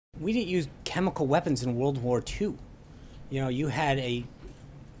we didn't use chemical weapons in World War II. You know, you had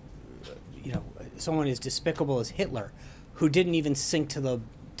someone as despicable as Hitler, who didn't even sink to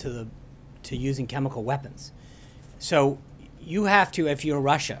using chemical weapons. So you have to, if you're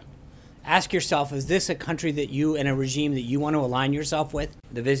Russia, ask yourself, is this a country that you and a regime that you want to align yourself with?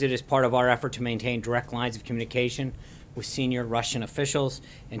 The visit is part of our effort to maintain direct lines of communication with senior Russian officials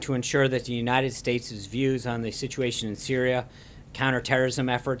and to ensure that the United States' views on the situation in Syria, counterterrorism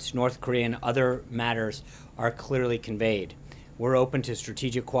efforts, North Korea, and other matters are clearly conveyed. We're open to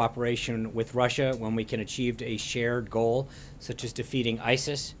strategic cooperation with Russia when we can achieve a shared goal, such as defeating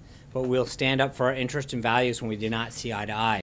ISIS, but we'll stand up for our interests and values when we do not see eye to eye.